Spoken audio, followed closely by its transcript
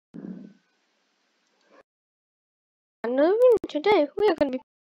And today we are going to be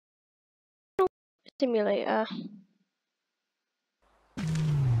simulator.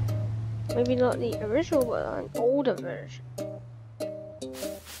 Maybe not the original, but an older version.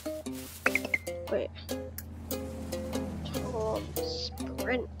 Wait. Tom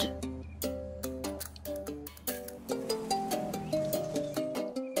Sprint.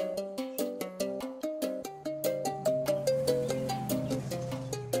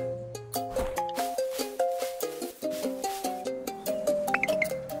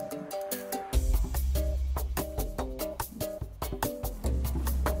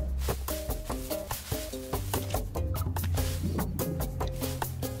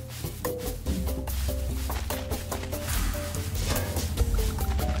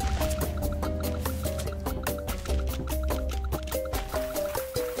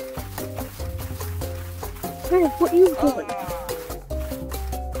 Hey, what are you doing?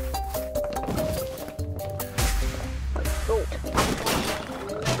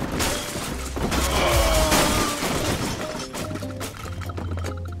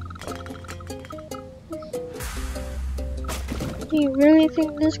 Do you really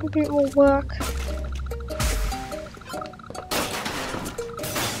think this computer will work?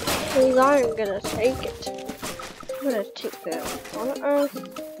 Please, I'm gonna take it. I'm gonna take the monitor.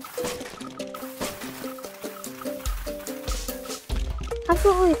 I've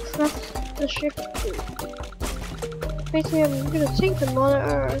got to press the shift key. Basically, I'm gonna take the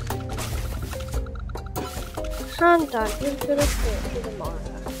monitor, hand down, I'm gonna put it to the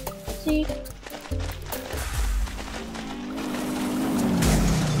monitor. See?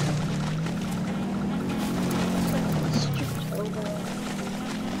 Stupid over.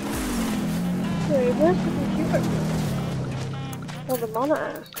 Wait, where's the computer? Or the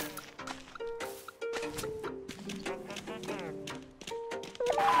monitor?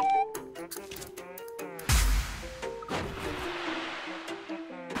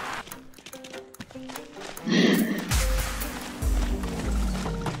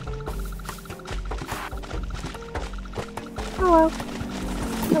 Oh well,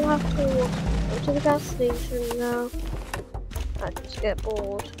 I'll have to go to the gas station now. I just get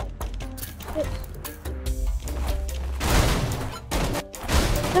bored. It's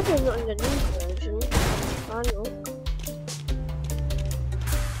definitely not in the new version. I know.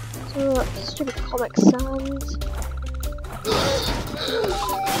 So like stupid Comic Sans.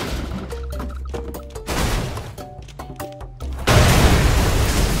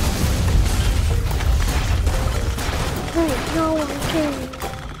 No, I'm kidding.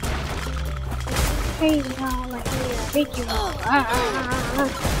 Crazy now, like me, I hate you.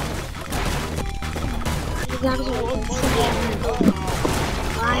 You guys are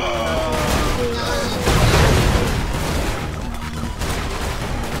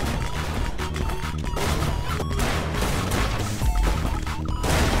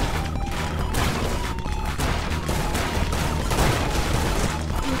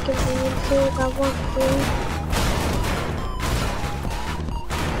you can be into that one thing.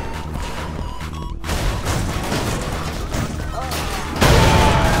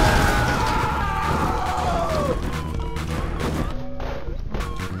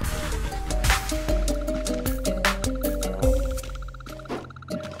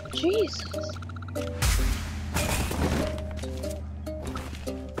 Jesus.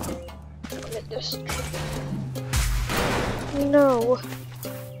 Commit this. No.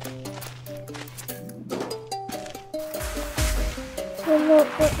 Look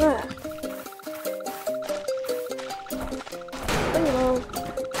at that. Hello.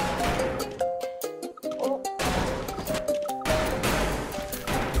 Oh.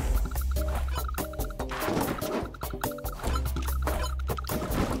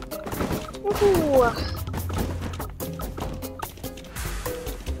 Ooh.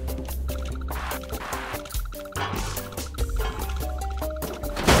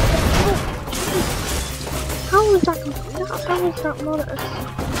 How is that monitor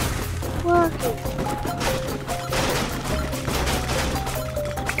working?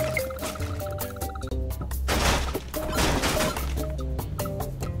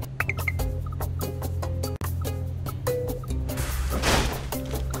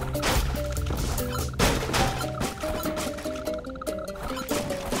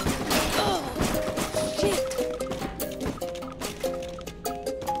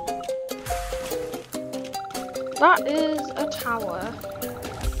 That is a tower.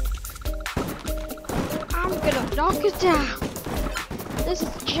 I'm gonna knock it down. This is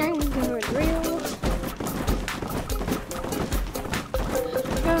Jenga and real.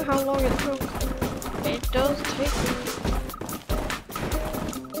 Look at how long it took. It does take me.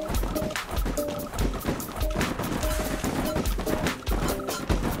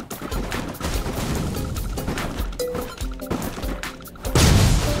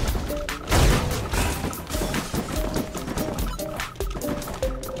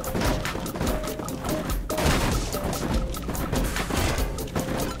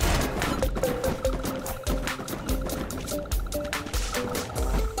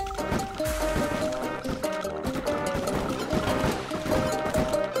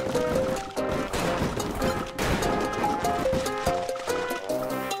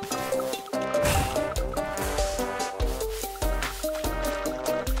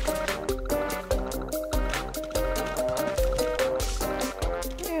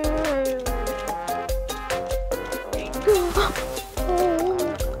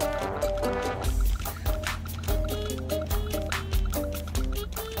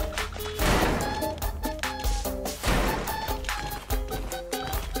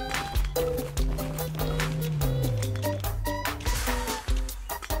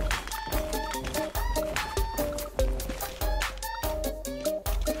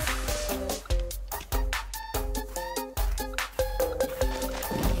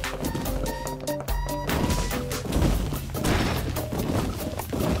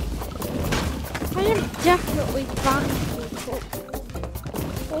 definitely ban people.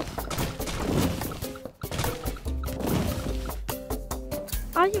 Oh.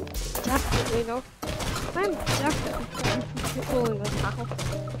 I am definitely not. I'm definitely people in this house.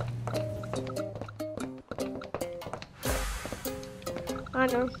 I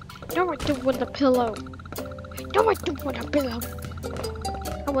know. No, I don't want the pillow. No, I don't want a pillow.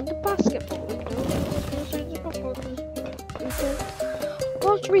 I want the basketball.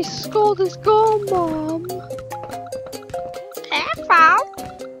 Watch me score this goal, Mom. Careful.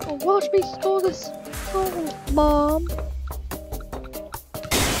 Oh, watch me score this goal, Mom.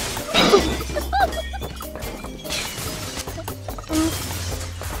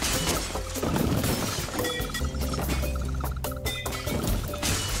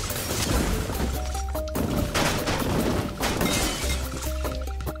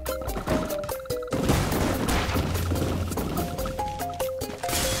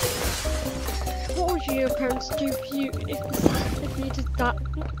 What would your parents do for you if you did that?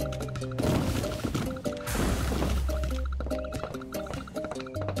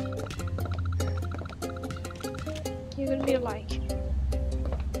 You're gonna be like,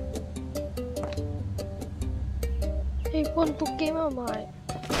 hey, wonderful gamer mine.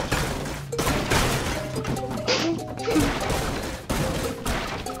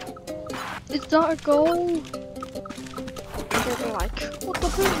 Is that a goal? You'll be like, what the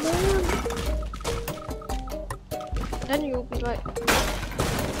hell, man? Then you'll be like,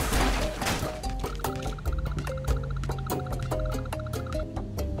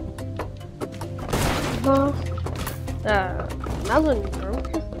 no, melon broke.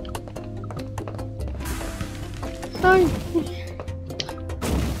 Sorry.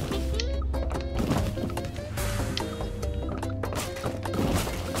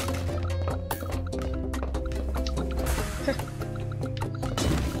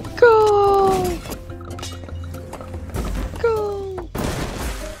 Go! Go!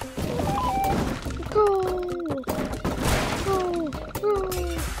 Go! Go! Go!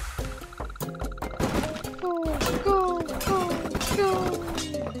 Go! Go! Go! Go!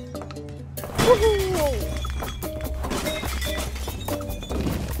 Woohoo!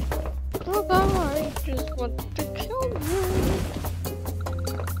 Oh, I just want to kill you.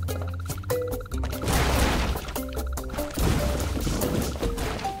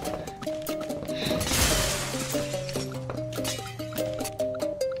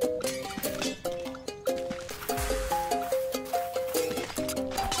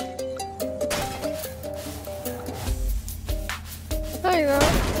 There you go.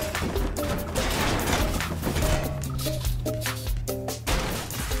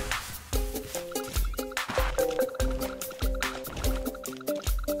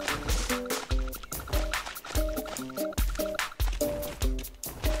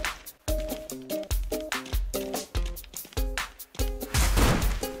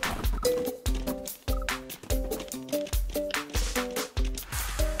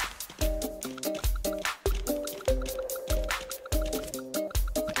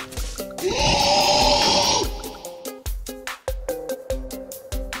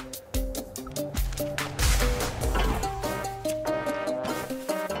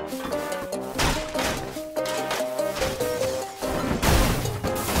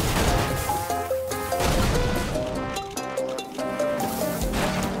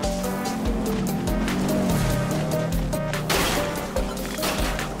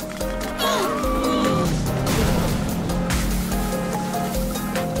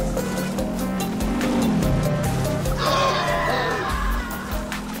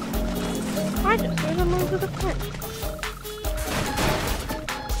 I just threw them over the cliff.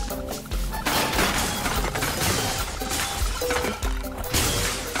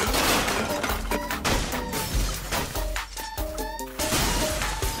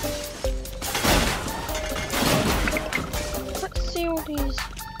 Let's see all these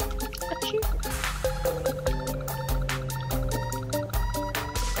achievements.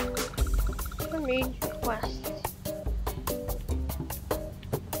 I mean, quests.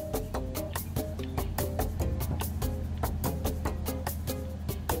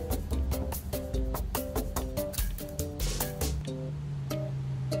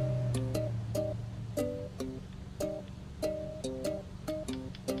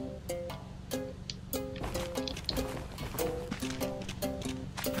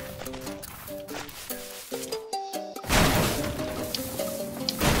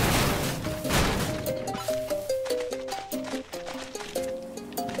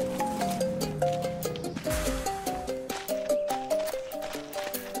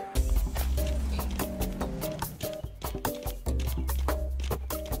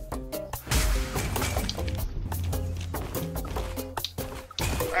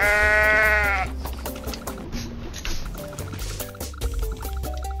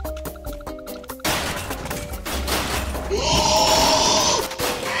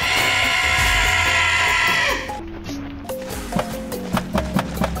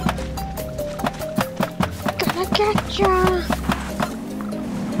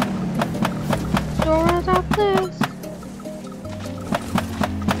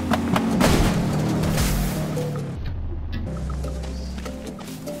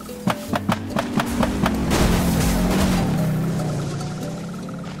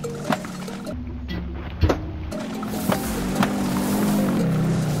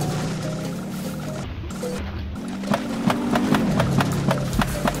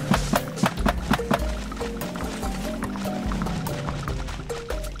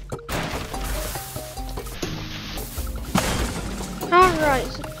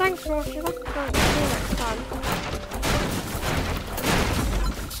 for watching. Right, see you next time.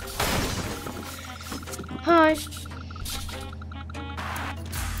 Hi.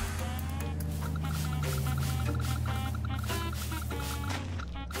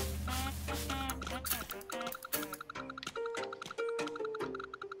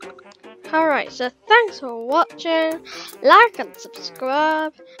 Alright, so thanks for watching, like and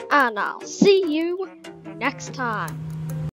subscribe, and I'll see you next time.